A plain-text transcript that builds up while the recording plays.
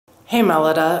Hey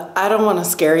Melida, I don't want to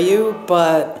scare you,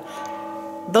 but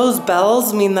those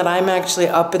bells mean that I'm actually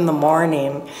up in the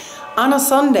morning on a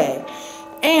Sunday.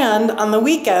 And on the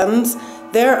weekends,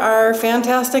 there are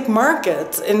fantastic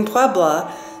markets in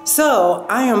Puebla. So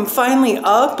I am finally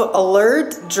up,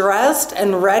 alert, dressed,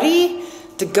 and ready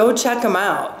to go check them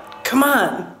out. Come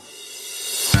on.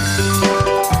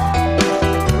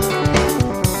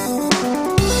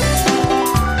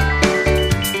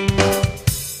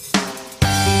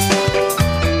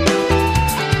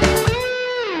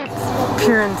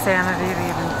 Pure insanity to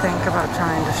even think about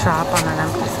trying to shop on an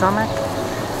empty stomach.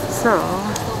 So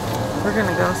we're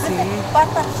gonna go see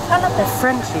if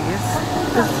Frenchie's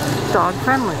is dog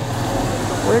friendly,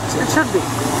 which it should be.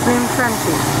 It's named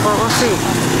Frenchie's, but we'll see.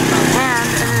 And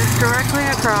it is directly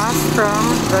across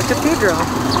from the Cathedral.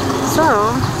 So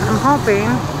I'm hoping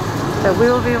that we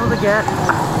will be able to get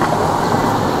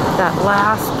that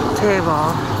last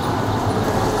table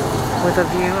with a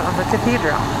view of the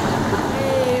Cathedral.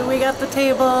 We got the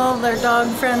table, they're dog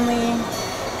friendly,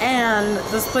 and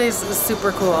this place is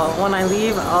super cool. When I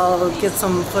leave, I'll get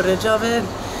some footage of it.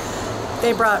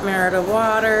 They brought Merida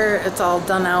water. It's all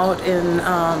done out in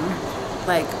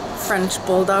like French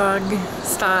bulldog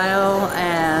style,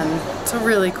 and it's a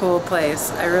really cool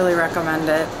place. I really recommend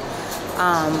it.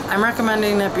 I'm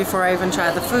recommending it before I even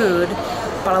try the food,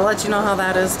 but I'll let you know how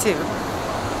that is too.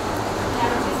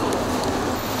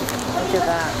 Look at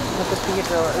that. The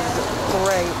cathedral is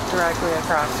right directly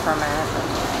across from it.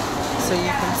 So you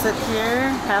can sit here,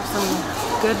 have some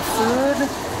good food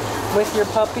with your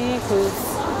puppy who's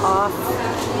off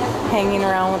hanging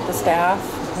around with the staff,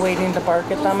 waiting to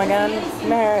bark at them again.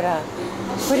 Merida,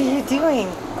 what are you doing?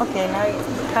 Okay, now,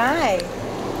 hi.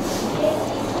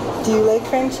 Do you like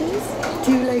Frenchies?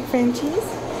 Do you like Frenchies?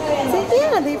 So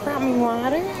yeah, they brought me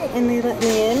water and they let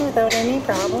me in without any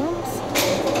problems.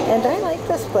 And I like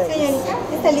this place.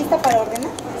 ¿Está lista para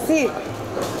ordenar? Sí.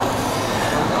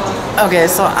 Okay,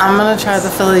 so I'm gonna try the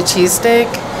Philly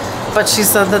cheesesteak, but she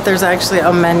said that there's actually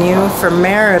a menu for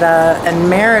Merida, and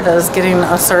Merida's getting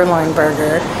a sirloin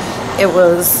burger. It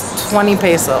was 20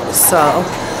 pesos, so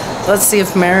let's see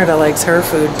if Merida likes her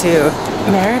food too.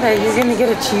 Merida, you're gonna get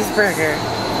a cheeseburger.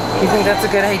 You think that's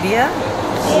a good idea?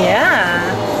 Yeah.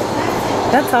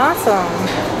 That's awesome.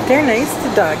 They're nice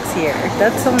to dogs here.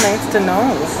 That's so nice to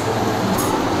know.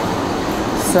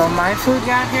 So my food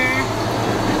got here,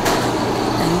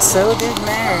 and so did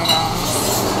Merida's.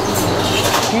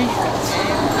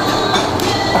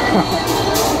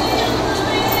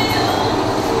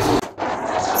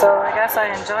 So I guess I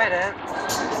enjoyed it.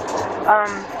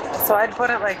 So I'd put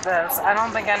it like this. I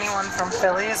don't think anyone from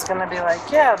Philly is gonna be like,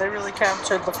 yeah, they really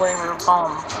captured the flavor of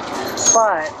home.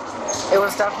 But it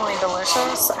was definitely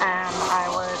delicious, and I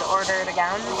would order it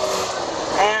again.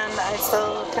 And I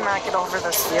still cannot get over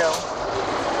this view.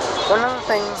 One of the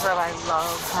things that I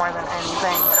love more than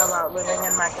anything about living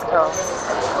in Mexico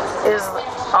is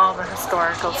all the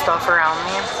historical stuff around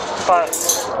me. But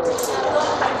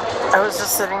I was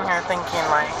just sitting here thinking,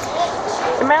 like,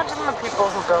 imagine the people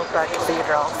who built that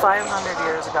cathedral 500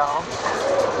 years ago.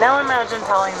 Now imagine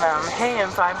telling them, hey,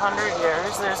 in 500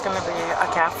 years there's going to be a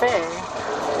cafe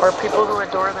where people who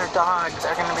adore their dogs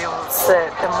are going to be able to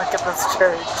sit and look at this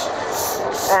church.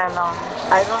 And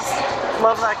I just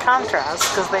love that contrast,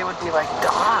 because they would be like,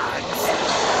 dogs?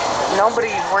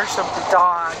 Nobody worshipped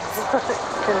dogs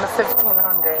in the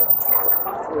 1500s.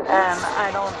 And I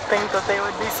don't think that they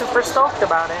would be super stoked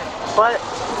about it. But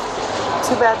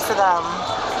too bad for them.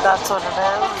 That's what it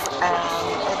is.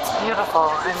 And it's beautiful.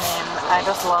 I mean, I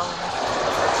just love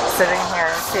sitting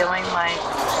here feeling like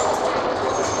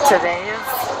today is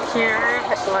here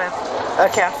with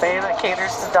a cafe that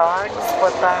caters to dogs,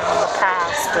 but then the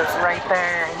past is right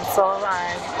there and so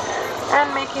alive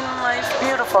and making life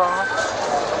beautiful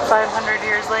 500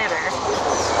 years later.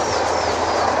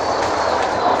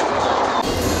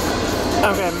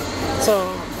 Okay, so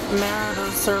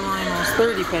Merida's sirloin was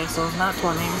 30 pesos, not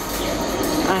 20.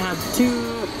 I had 2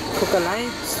 Coca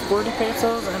Lights, 40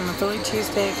 pesos, and the Philly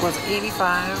cheesesteak was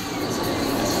 85.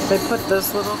 They put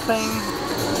this little thing,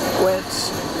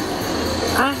 which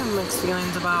I have mixed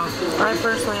feelings about. I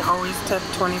personally always tip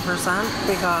 20%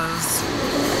 because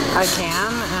I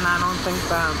can, and I don't think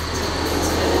that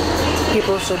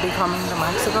people should be coming to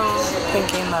Mexico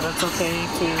thinking that it's okay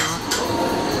to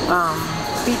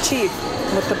be cheap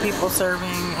with the people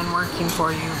serving and working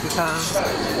for you because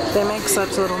they make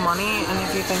such little money. And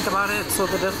if you think about it, so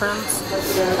the difference,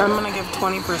 I'm gonna give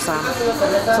 20%.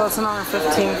 So it's another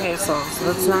 15 pesos.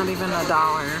 That's not even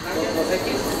 $1.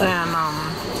 And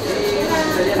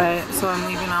so I'm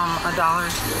leaving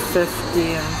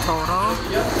 $1.50 in total.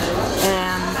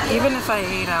 And even if I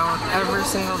ate out every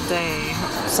single day,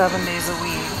 7 days a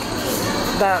week,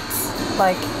 that's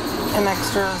like an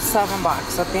extra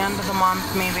 $7. At the end of the month,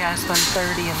 maybe I spend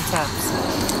 30 in tips.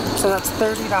 So that's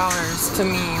 $30 to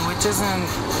me, which isn't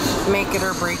make it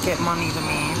or break it money to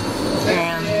me.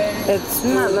 And it's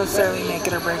not necessarily make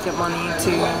it or break it money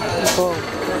to people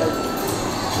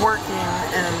working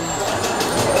in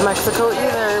Mexico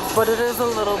either, but it is a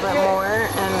little bit more,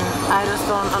 and I just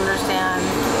don't understand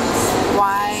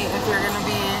why, if you're going to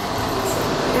be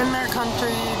in their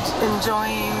country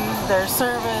enjoying their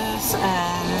service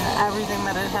and everything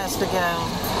that it has to give,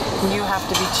 you have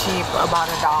to be cheap about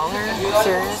 $1.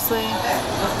 Seriously?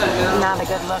 Not a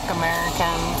good look,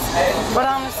 Americans. But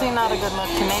honestly, not a good look,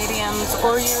 Canadians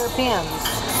or Europeans.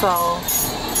 So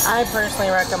I personally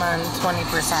recommend 20%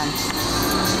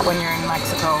 when you're in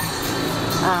Mexico.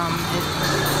 It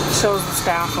shows the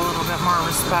staff a little bit more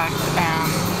respect,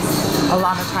 and a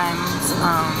lot of times,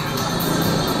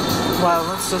 well,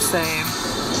 let's just say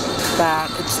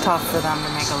that it's tough for them to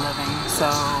make a living, so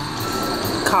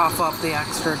cough up the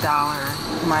extra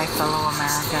 $1, my fellow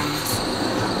Americans.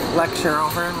 Lecture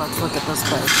over. Let's look at this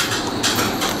place.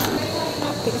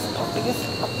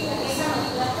 Puppies.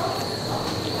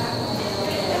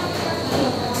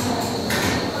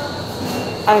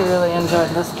 I really enjoyed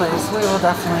this place. We will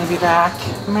definitely be back.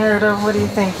 Merida, what do you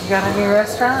think? You got a new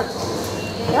restaurant?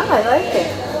 Yeah, I like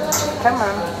it. Come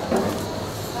on.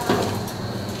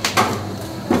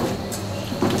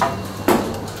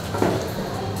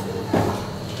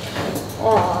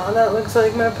 Aw, that looks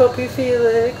like my puppy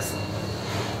Felix.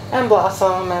 And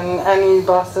Blossom and any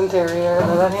Boston Terrier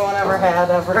that anyone ever had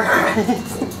ever. Right?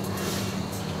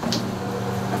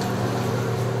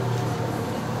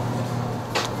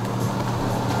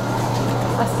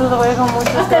 Hasta luego,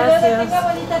 muchas gracias. Tenga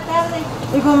bonita tarde.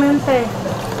 Igualmente.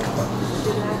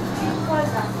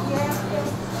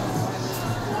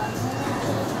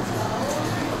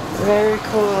 Very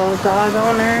cool. Dog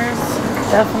owners,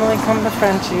 definitely come to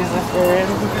Frenchies if you're in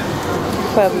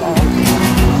Puebla.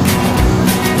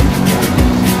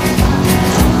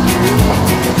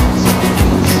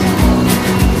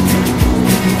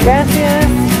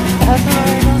 Gracias. Hasta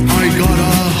luego. I got a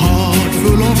heart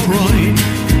full of pride,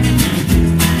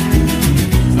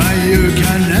 and you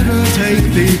can never take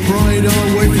the pride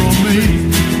away from me.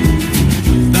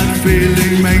 That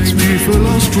feeling makes me full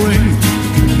of strength.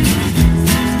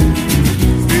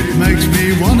 It makes me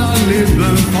wanna live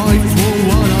and fight for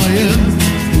what I am.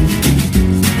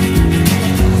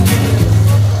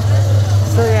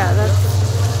 So yeah, that's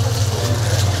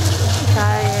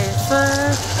Calle Sur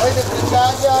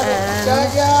and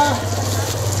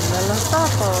de los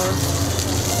Tacos.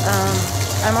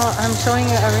 I'm showing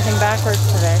you everything backwards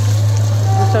today.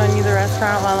 I'm showing you the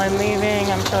restaurant while I'm leaving.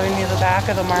 I'm showing you the back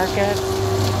of the market.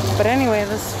 But anyway,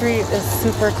 the street is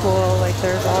super cool. Like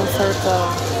there's all sorts of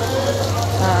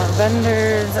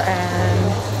vendors,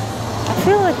 and I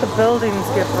feel like the buildings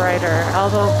get brighter.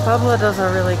 Although Puebla does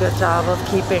a really good job of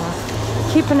keeping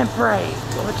it bright,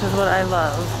 which is what I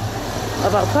love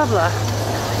about Puebla.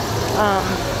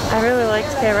 I really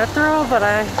liked Cathedral, but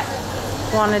I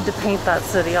wanted to paint that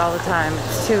city all the time.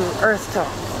 It's too earth tone.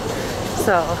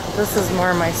 So this is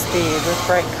more my speed with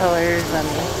bright colors and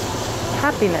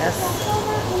happiness.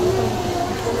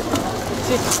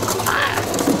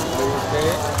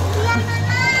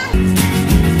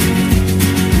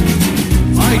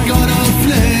 I got a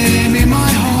flame in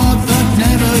my heart that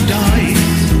never dies.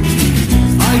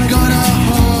 I got a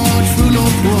heart full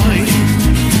of pride.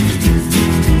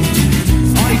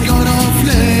 I got a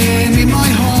flame in my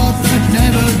heart that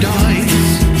never dies.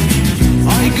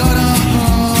 I got a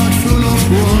heart full of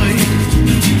pride.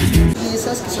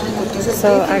 So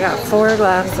I got 4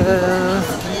 glasses,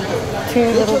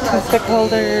 2 little toothpick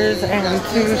holders, and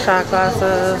 2 shot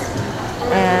glasses,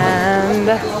 and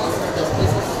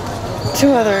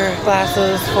 2 other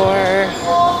glasses for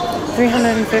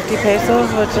 350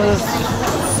 pesos, which is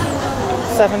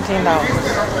 $17.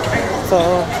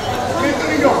 So,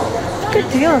 good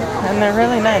deal. And they're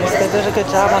really nice. They did a good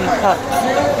job on the cups.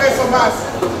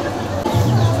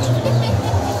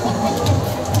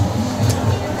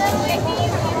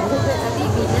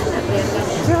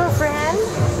 Do you have a friend?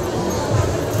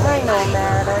 I know,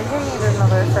 Merida. You need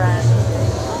another friend.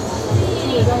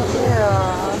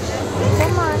 Yeah.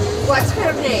 Come on. What's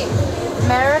her name?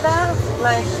 Merida?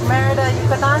 Like Merida,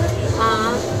 Yucatan?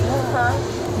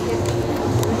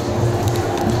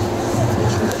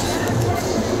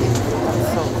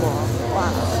 So cool. Wow.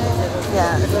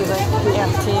 Yeah, if you like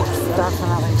antiques,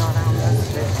 definitely go down this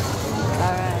street.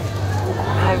 Alright.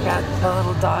 I've got the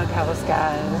little doghouse,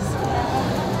 guys.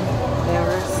 They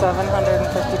were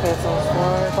 750 pesos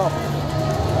for both.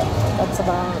 That's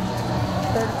about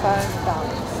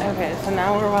 $35. Okay, so now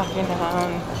we're walking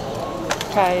down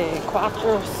Calle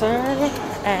 4 Sur,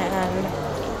 and I'm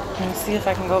gonna see if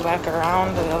I can go back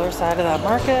around to the other side of that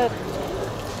market.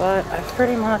 But I've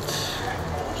pretty much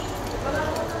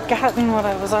gotten what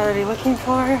I was already looking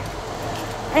for,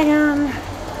 and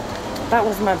that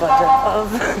was my budget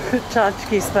of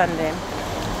tchotchke spending.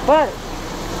 But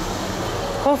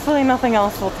hopefully nothing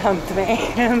else will tempt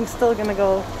me. I'm still gonna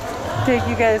go take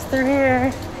you guys through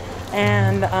here,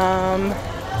 and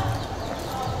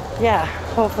yeah,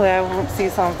 hopefully I won't see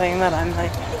something that I'm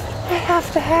like, I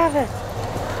have to have it,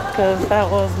 because that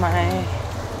was my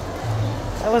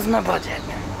budget.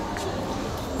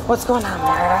 What's going on,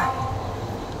 Merida?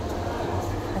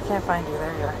 I can't find you.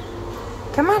 There you are.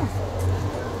 Come on.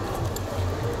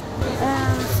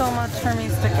 And so much for me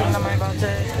sticking to my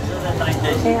budget.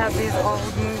 They have these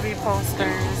old movie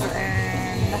posters,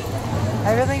 and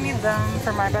I really need them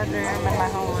for my bedroom and my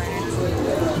hallway.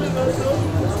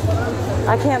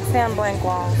 I can't stand blank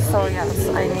walls, so yes,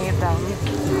 I need them.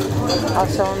 I'll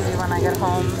show them to you when I get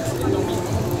home.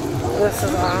 This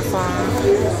is awesome.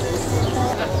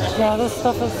 Yeah, this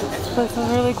place is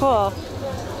really cool.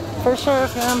 For sure,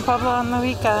 if you're in Puebla on the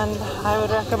weekend, I would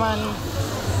recommend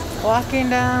walking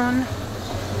down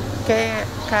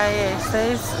Calle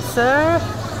 6 Sur,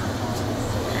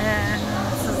 and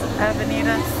this is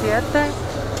Avenida 7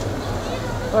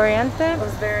 Oriente. It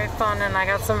was very fun, and I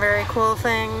got some very cool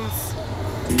things.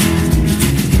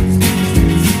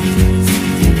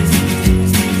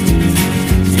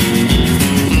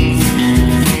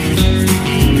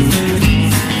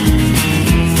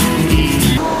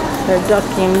 They're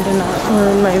ducking to not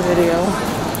ruin my video.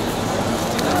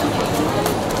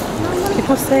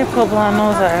 People say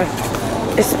poblanos are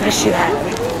especial.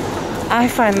 I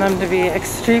find them to be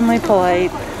extremely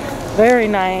polite, very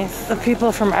nice. The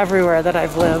people from everywhere that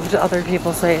I've lived, other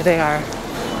people say they are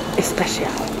especial.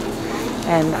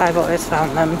 And I've always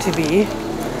found them to be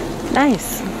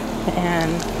nice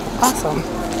and awesome.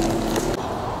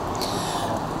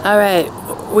 Alright,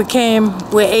 we came,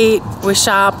 we ate, we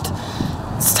shopped.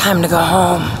 It's time to go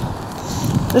home.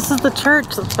 This is the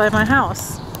church that's by my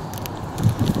house.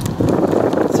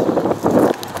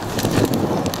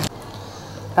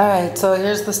 Alright, so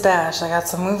here's the stash. I got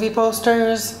some movie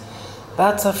posters.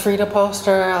 That's a Frida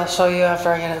poster. I'll show you after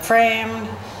I get it framed.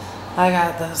 I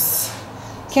got this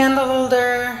candle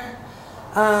holder,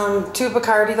 2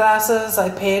 Bacardi glasses. I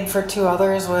paid for 2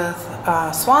 others with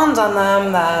swans on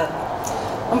them that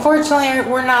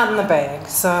unfortunately were not in the bag.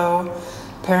 So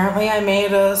apparently I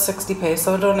made a 60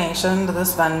 peso donation to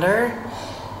this vendor,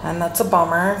 and that's a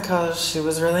bummer because she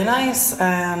was really nice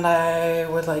and I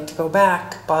would like to go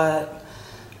back, but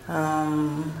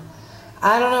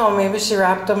I don't know, maybe she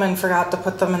wrapped them and forgot to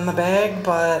put them in the bag,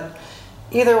 but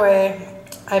either way,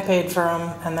 I paid for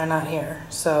them and they're not here,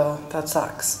 so that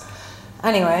sucks.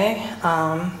 Anyway,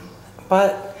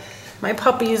 but my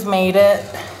puppies made it,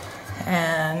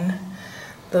 and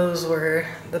those were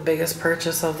the biggest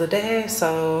purchase of the day,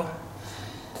 so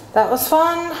that was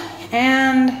fun.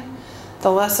 And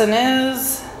the lesson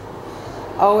is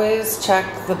always check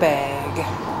the bag.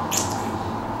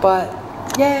 But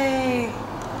yay,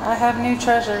 I have new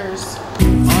treasures.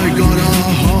 I got a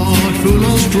heart full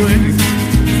of strength.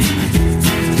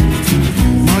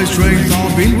 My strength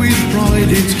are built with pride,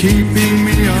 it's keeping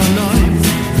me alive.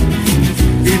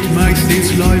 It makes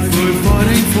this life